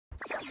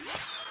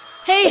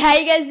Hey, how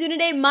you guys doing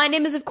today? My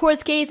name is, of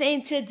course, KayZ,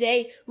 and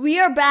today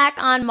we are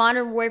back on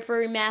Modern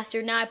Warfare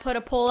Remastered. Now, I put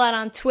a poll out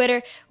on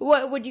Twitter.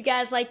 What would you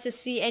guys like to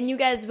see? And you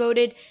guys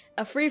voted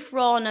a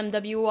free-for-all in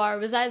MWR.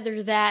 It was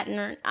either that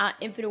or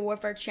Infinite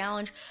Warfare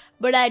Challenge.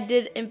 But I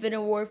did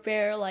Infinite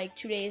Warfare like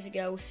 2 days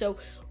ago. So,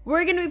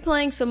 we're going to be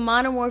playing some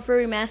Modern Warfare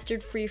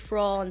Remastered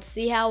free-for-all and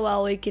see how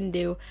well we can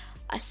do.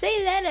 I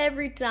say that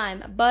every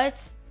time,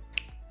 but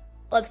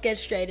let's get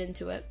straight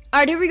into it.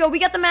 Alright, here we go. We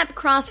got the map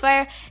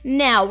Crossfire.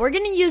 Now, we're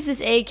going to use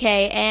this AK,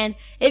 and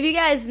if you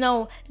guys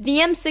know, the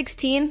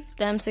M16,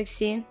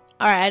 alright,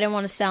 I didn't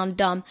want to sound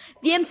dumb.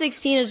 The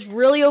M16 is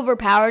really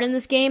overpowered in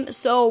this game,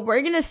 so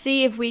we're going to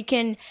see if we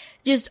can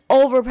just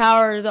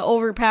overpower the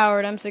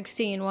overpowered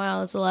M16.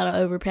 Wow, that's a lot of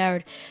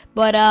overpowered.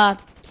 But,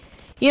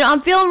 you know,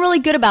 I'm feeling really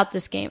good about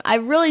this game. I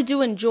really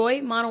do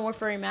enjoy Modern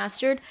Warfare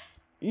Remastered.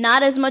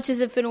 Not as much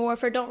as Infinite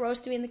Warfare. Don't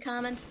roast me in the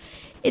comments.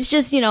 It's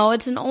just, you know,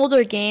 it's an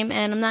older game,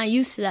 and I'm not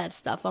used to that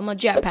stuff. I'm a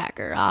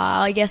jetpacker.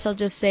 I guess I'll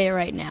just say it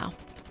right now.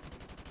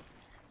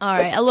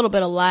 Alright, a little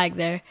bit of lag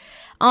there.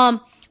 I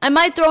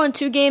might throw in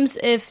 2 games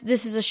if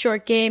this is a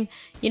short game.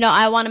 You know,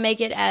 I want to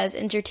make it as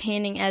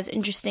entertaining, as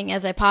interesting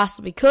as I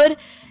possibly could.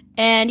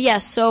 And, yeah,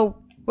 so,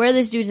 where are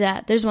these dudes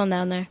at? There's one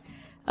down there.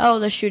 Oh,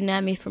 they're shooting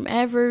at me from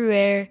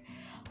everywhere.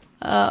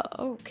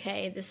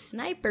 Okay, the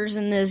snipers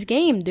in this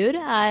game, dude.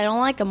 I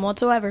don't like them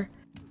whatsoever.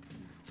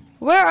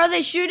 Where are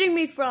they shooting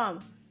me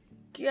from?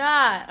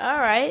 God,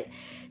 alright.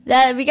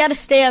 We gotta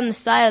stay on the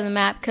side of the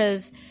map,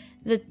 because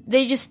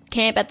they just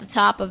camp at the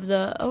top of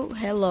the... Oh,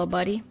 hello,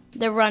 buddy.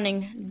 They're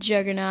running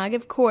Juggernog.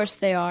 Of course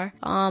they are.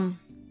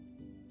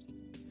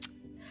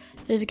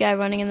 There's a guy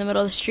running in the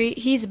middle of the street.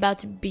 He's about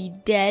to be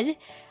dead.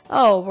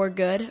 Oh, we're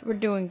good. We're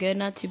doing good.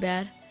 Not too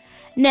bad.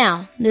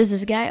 Now, there's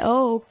this guy.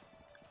 Oh,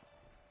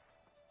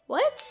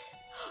 what?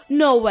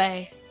 No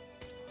way.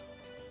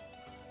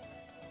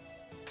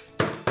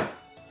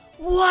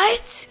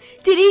 What?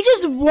 Did he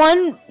just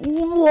won?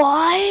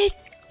 What?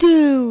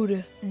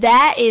 Dude.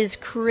 That is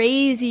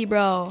crazy,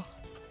 bro.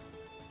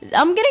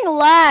 I'm getting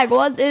lag.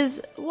 What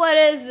is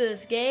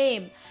this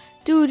game?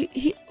 Dude,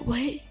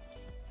 wait.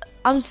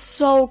 I'm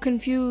so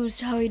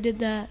confused how he did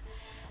that.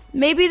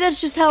 Maybe that's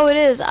just how it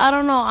is. I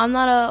don't know. I'm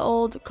not an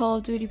old Call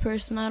of Duty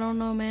person. I don't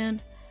know, man.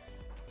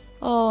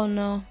 Oh,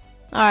 no.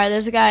 Alright,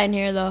 there's a guy in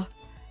here, though.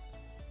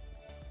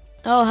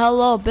 Oh,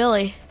 hello,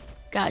 Billy.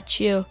 Got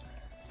you.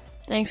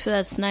 Thanks for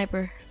that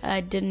sniper.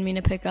 I didn't mean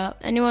to pick up.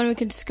 Anyone we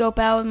can scope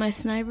out with my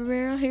sniper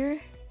barrel here?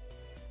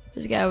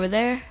 There's a guy over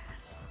there.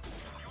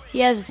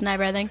 He has a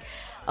sniper, I think.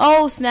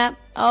 Oh, snap.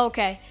 Oh,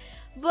 okay.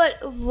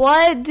 But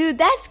what? Dude,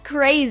 that's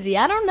crazy.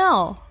 I don't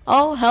know.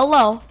 Oh,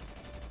 hello.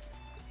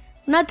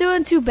 I'm not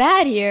doing too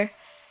bad here.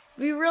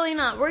 We're really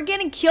not. We're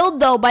getting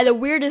killed, though, by the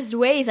weirdest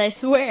ways, I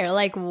swear.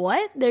 Like,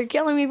 what? They're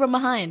killing me from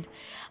behind.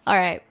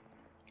 Alright.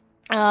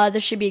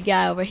 There should be a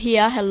guy over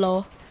here.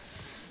 Hello.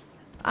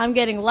 I'm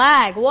getting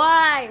lag.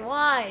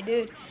 Why,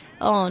 dude?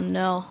 Oh,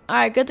 no.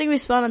 Alright, good thing we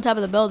spawned on top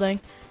of the building.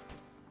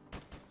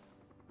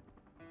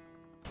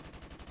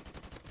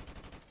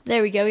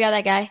 There we go. We got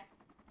that guy.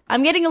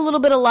 I'm getting a little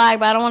bit of lag,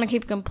 but I don't want to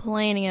keep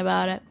complaining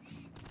about it.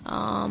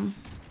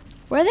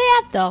 Where are they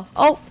at, though?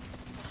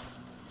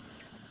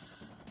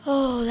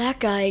 Oh, that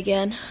guy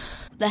again.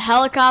 The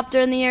helicopter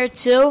in the air,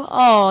 too?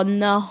 Oh,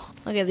 no.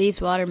 Look at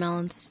these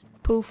watermelons.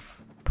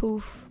 Poof,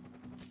 poof,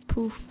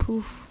 poof,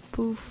 poof,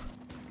 poof.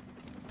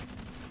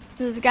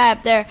 There's a guy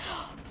up there.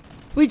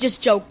 We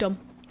just joked him.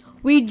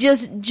 We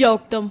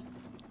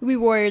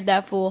warriored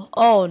that fool.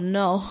 Oh,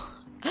 no.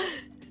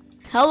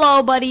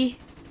 Hello, buddy.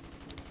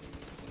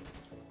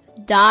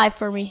 Die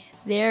for me.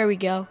 There we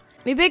go.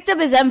 We picked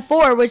up his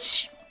M4,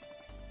 which...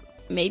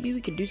 maybe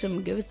we could do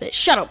something good with it.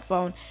 Shut up,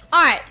 phone.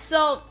 Alright,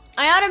 so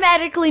I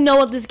automatically know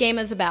what this game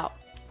is about.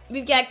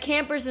 We've got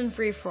campers and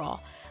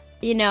free-for-all.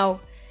 You know,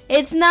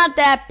 it's not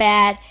that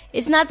bad.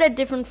 It's not that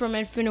different from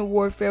Infinite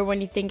Warfare when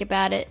you think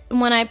about it.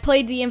 When I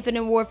played the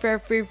Infinite Warfare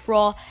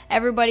free-for-all,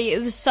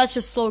 it was such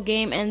a slow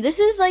game, and this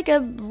is like a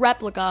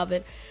replica of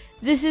it.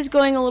 This is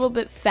going a little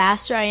bit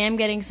faster. I am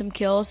getting some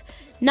kills.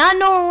 Not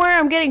knowing where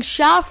I'm getting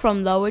shot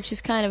from, though, which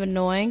is kind of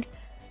annoying.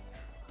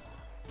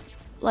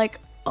 Like...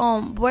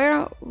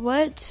 where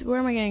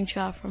am I getting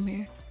shot from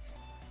here?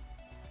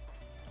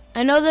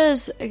 I know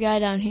there's a guy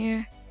down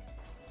here.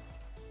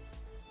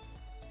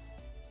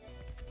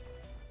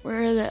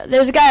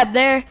 There's a guy up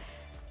there,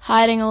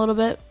 hiding a little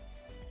bit.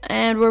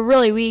 And we're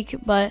really weak,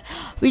 but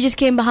we just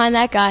came behind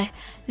that guy.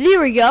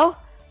 There we go.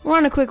 We're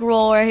on a quick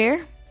roll right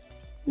here.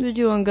 We're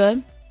doing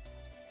good.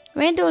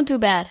 We ain't doing too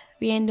bad.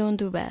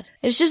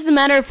 It's just a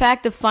matter of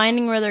fact of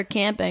finding where they're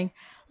camping.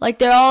 Like,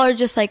 they all are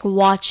just, like,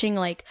 watching,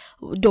 like,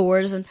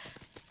 doors and...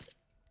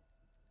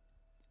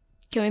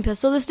 Can we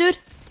pistol this dude?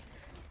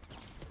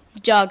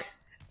 Jug.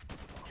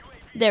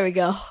 There we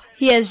go.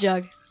 He has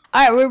Jug.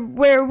 Alright,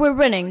 we're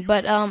winning,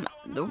 but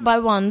by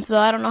 1, so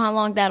I don't know how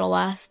long that'll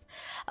last.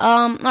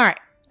 Alright.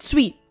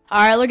 Sweet.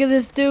 Alright, look at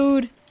this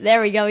dude. There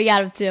we go, we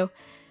got him too.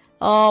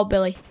 Oh,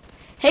 Billy.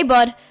 Hey,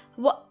 bud.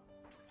 What?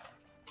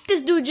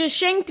 This dude just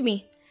shanked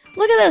me.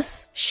 Look at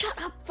this.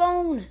 Shut up,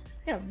 phone.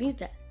 I gotta mute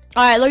that.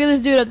 Alright, look at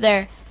this dude up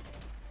there.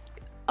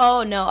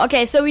 Oh no.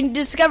 Okay, so we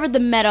discovered the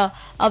meta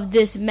of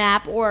this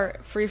map, or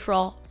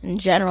free-for-all in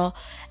general.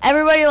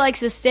 Everybody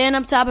likes to stand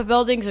up top of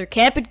buildings or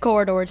camp in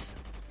corridors.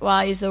 Well,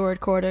 I use the word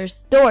corridors.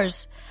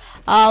 Doors.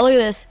 Look at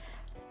this.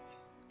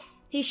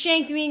 He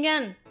shanked me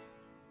again.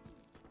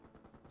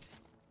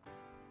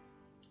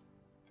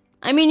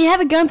 I mean, you have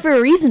a gun for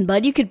a reason,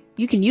 bud. You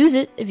can use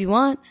it if you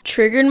want.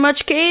 Triggered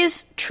much,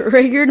 Kayz?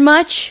 Triggered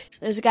much?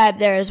 There's a guy up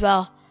there as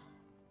well.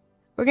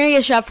 We're gonna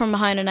get shot from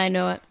behind, and I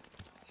know it.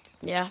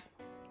 Yeah.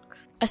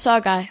 I saw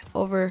a guy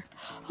over.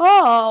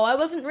 Oh, I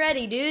wasn't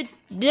ready, dude.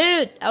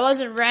 I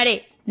wasn't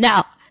ready.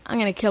 No. I'm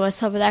gonna kill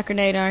myself with that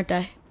grenade, aren't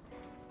I?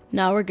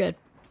 No, we're good.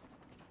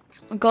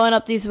 I'm going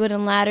up these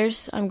wooden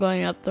ladders. I'm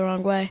going up the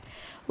wrong way.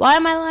 Why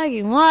am I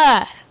lagging?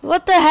 Why?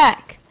 What the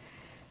heck?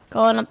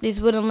 Going up these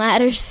wooden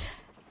ladders.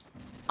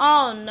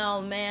 Oh,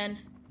 no, man.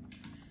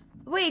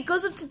 Wait, it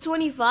goes up to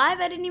 25?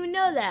 I didn't even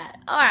know that.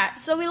 Alright,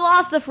 so we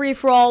lost the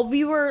free-for-all.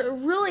 We were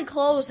really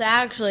close,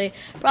 actually.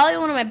 Probably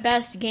one of my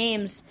best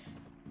games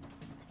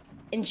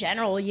in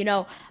general, you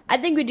know. I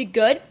think we did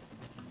good.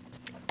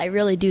 I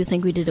really do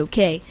think we did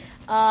okay.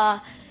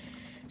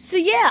 So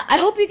yeah, I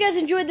hope you guys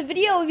enjoyed the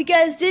video. If you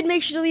guys did,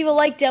 make sure to leave a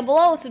like down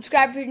below.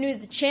 Subscribe if you're new to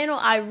the channel.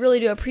 I really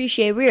do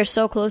appreciate it. We are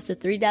so close to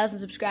 3,000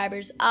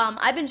 subscribers.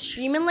 I've been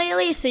streaming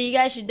lately, so you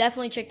guys should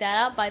definitely check that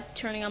out by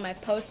turning on my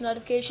post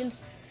notifications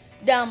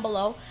down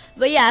below.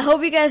 But yeah, I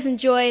hope you guys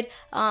enjoyed.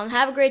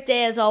 Have a great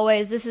day as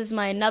always. This is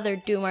my another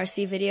Doom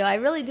RC video. I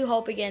really do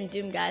hope again,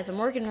 Doom guys. I'm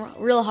working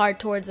real hard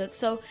towards it.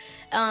 So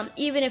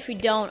even if we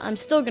don't, I'm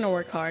still gonna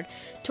work hard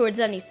towards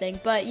anything.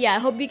 But yeah, I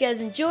hope you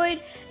guys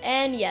enjoyed,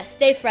 and yeah,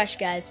 stay fresh,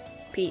 guys.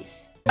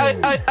 Peace.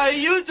 I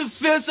used to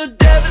feel so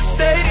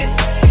devastated.